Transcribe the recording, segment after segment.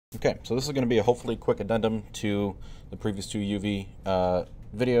Okay, so this is going to be a hopefully quick addendum to the previous two UV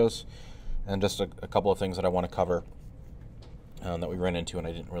videos, and just a couple of things that I want to cover that we ran into and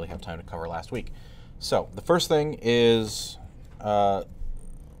I didn't really have time to cover last week. So the first thing is kind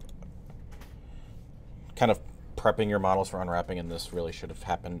of prepping your models for unwrapping, and this really should have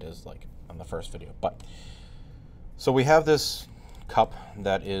happened as like on the first video. But so we have this cup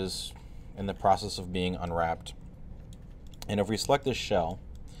that is in the process of being unwrapped, and if we select this shell,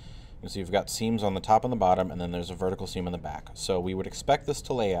 you can see we've got seams on the top and the bottom, and then there's a vertical seam in the back. So we would expect this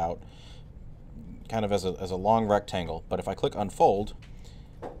to lay out kind of as a long rectangle, but if I click unfold,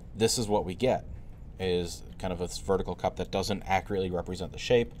 this is what we get, is kind of this vertical cup that doesn't accurately represent the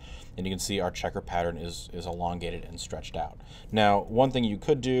shape, and you can see our checker pattern is elongated and stretched out. Now, one thing you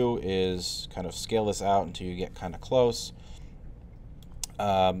could do is kind of scale this out until you get kind of close.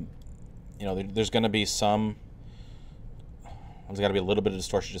 You know, there's going to be some. There's got to be a little bit of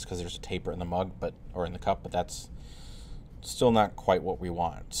distortion just because there's a taper in the mug, or in the cup, but that's still not quite what we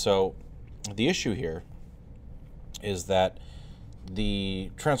want. So the issue here is that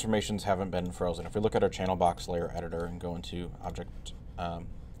the transformations haven't been frozen. If we look at our channel box layer editor and go into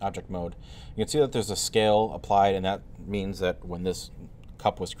object mode, you can see that there's a scale applied, and that means that when this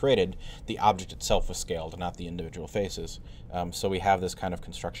cup was created, the object itself was scaled, not the individual faces. So we have this kind of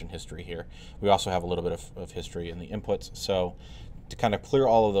construction history here. We also have a little bit of history in the inputs. So to kind of clear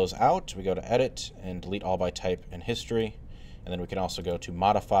all of those out, we go to Edit and Delete All by Type and History. And then we can also go to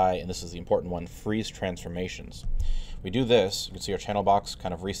Modify, and this is the important one, Freeze Transformations. We do this, you can see our channel box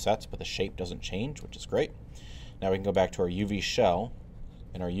kind of resets, but the shape doesn't change, which is great. Now we can go back to our UV shell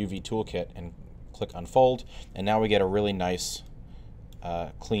in our UV toolkit and click Unfold, and now we get a really nice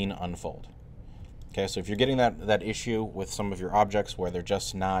clean unfold. Okay, so if you're getting that issue with some of your objects where they're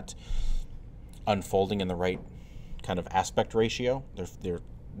just not unfolding in the right kind of aspect ratio,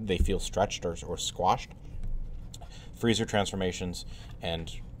 they feel stretched or squashed, freeze your transformations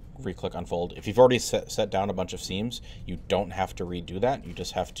and re-click unfold. If you've already set down a bunch of seams, you don't have to redo that. You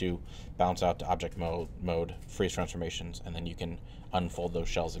just have to bounce out to object mode, freeze transformations, and then you can unfold those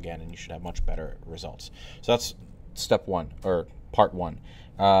shells again, and you should have much better results. So that's step one, or part one.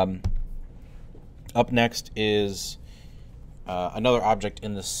 Up next is another object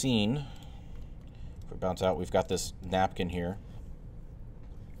in the scene. If we bounce out, we've got this napkin here.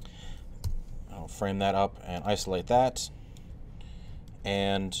 I'll frame that up and isolate that,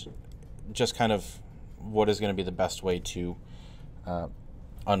 and just kind of what is going to be the best way to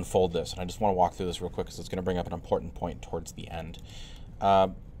unfold this. And I just want to walk through this real quick because it's going to bring up an important point towards the end.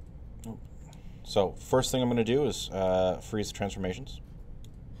 So first thing I'm going to do is freeze the transformations.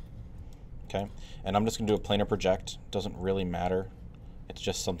 Okay, and I'm just going to do a planar project. Doesn't really matter. It's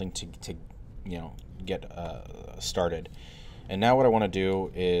just something to you know, get started. And now what I want to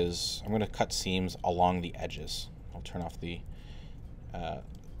do is I'm going to cut seams along the edges. I'll turn off the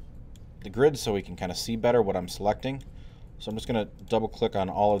grid so we can kind of see better what I'm selecting. So I'm just going to double click on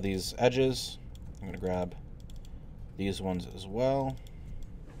all of these edges. I'm going to grab these ones as well.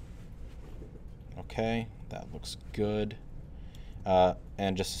 Okay, that looks good.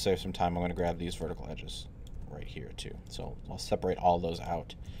 And just to save some time, I'm going to grab these vertical edges right here too. So I'll separate all those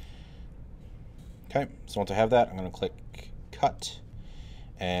out. Okay, so once I have that, I'm going to click Cut,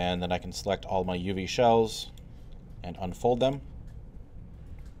 and then I can select all my UV shells and unfold them.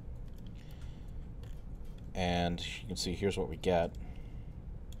 And you can see here's what we get.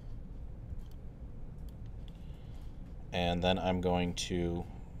 And then I'm going to,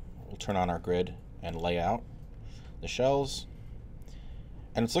 we'll turn on our grid and lay out the shells.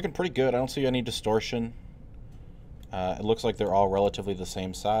 And it's looking pretty good. I don't see any distortion. It looks like they're all relatively the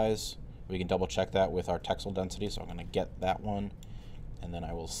same size. We can double check that with our texel density, so I'm going to get that one, and then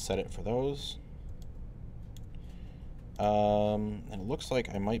I will set it for those. And it looks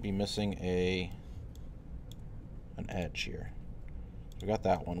like I might be missing an edge here. We got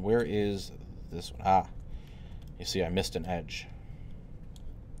that one. Where is this one? Ah, you see I missed an edge.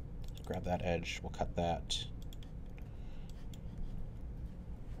 Grab that edge, we'll cut that.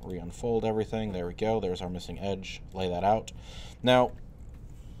 Re-unfold everything, there we go, there's our missing edge, lay that out. Now,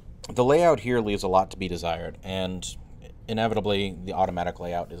 the layout here leaves a lot to be desired, and inevitably the automatic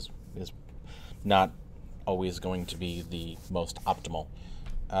layout is not always going to be the most optimal.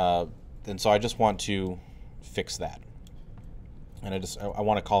 And so I just want to fix that. And I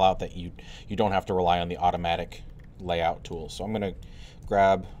want to call out that you don't have to rely on the automatic layout tool. So I'm going to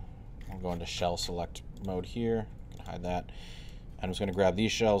grab, I'll go into shell select mode here, hide that. I'm just going to grab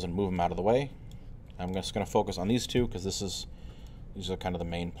these shells and move them out of the way. I'm just going to focus on these two because these are kind of the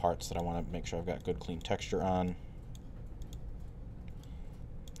main parts that I want to make sure I've got good clean texture on.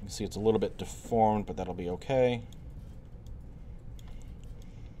 You can See, it's a little bit deformed, but that'll be okay.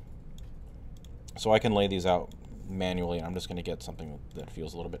 So I can lay these out manually, and I'm just going to get something that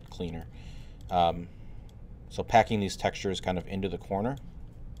feels a little bit cleaner. So packing these textures kind of into the corner,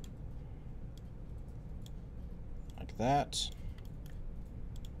 like that.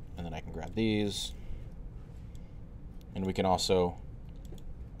 And then I can grab these. And we can also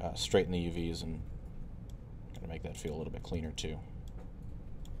straighten the UVs and kind of make that feel a little bit cleaner too.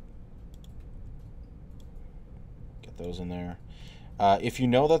 Get those in there. If you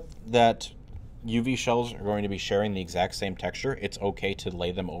know that UV shells are going to be sharing the exact same texture, it's okay to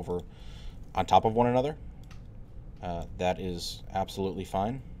lay them over on top of one another. That is absolutely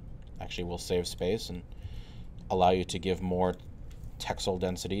fine. Actually will save space and allow you to give more textile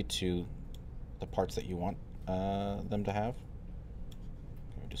density to the parts that you want them to have.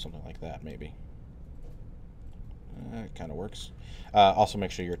 Do something like that maybe. It kind of works. Also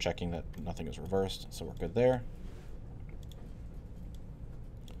make sure you're checking that nothing is reversed, so we're good there.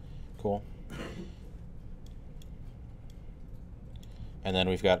 Cool. And then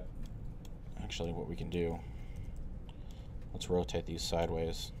we've got, actually what we can do, let's rotate these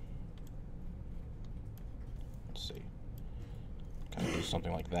sideways. Let's see. Kind of do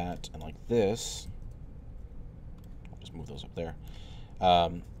something like that and like this. I'll just move those up there.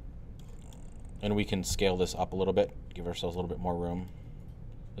 And we can scale this up a little bit, give ourselves a little bit more room,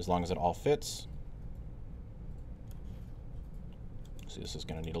 as long as it all fits. See, this is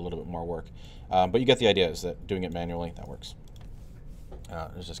going to need a little bit more work. But you get the idea, is that doing it manually, that works.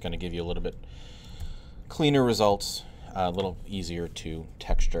 It's just going to give you a little bit cleaner results, a little easier to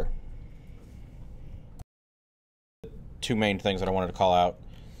texture. Two main things that I wanted to call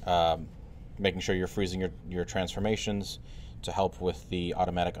out, making sure you're freezing your transformations to help with the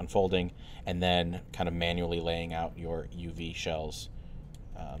automatic unfolding, and then kind of manually laying out your UV shells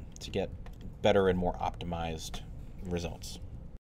to get better and more optimized results.